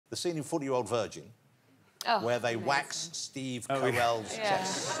the scene in 40-Year-Old Virgin, where they wax Steve Carell's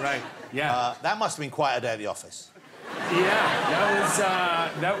chest. Right, yeah. That must have been quite a day at the office.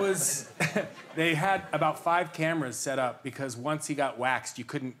 Yeah, that was... They had about 5 cameras set up because once he got waxed, you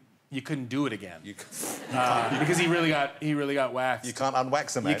couldn't do it again. Because he really got waxed. You can't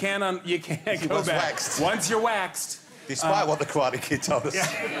unwax him, man. You can't go back. Waxed. Once you're waxed... Despite what the Karate Kid told us.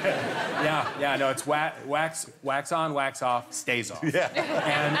 Yeah, no, it's wax on, wax off, stays off.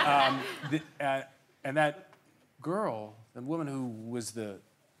 Yeah. And that girl, the woman who was the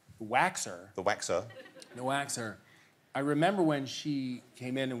waxer... The waxer. The waxer. I remember when she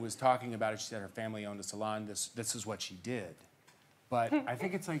came in and was talking about it, she said her family owned a salon, this is what she did. But I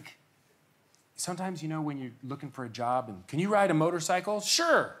think it's like, sometimes, you know, when you're looking for a job and, can you ride a motorcycle?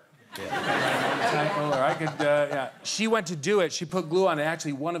 Sure. Yeah. Motorcycle, or I could, yeah. She went to do it, she put glue on it.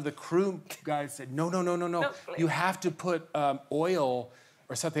 Actually, one of the crew guys said, no. You have to put oil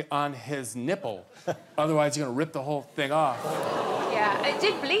or something on his nipple. Otherwise, you're gonna rip the whole thing off. Yeah, it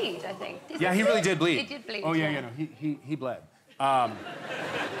did bleed, I think. Yeah, he really did bleed. He did bleed. Oh, yeah, he bled.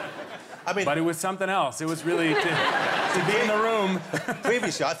 I mean, but it was something else. It was really to be in the room.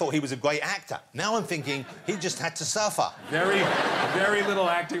 Previously, I thought he was a great actor. Now I'm thinking he just had to suffer. Very little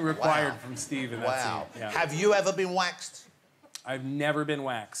acting required from Steve in that scene. Yeah. Have you ever been waxed? I've never been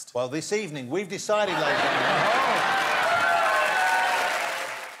waxed. Well, this evening, we've decided, ladies and gentlemen...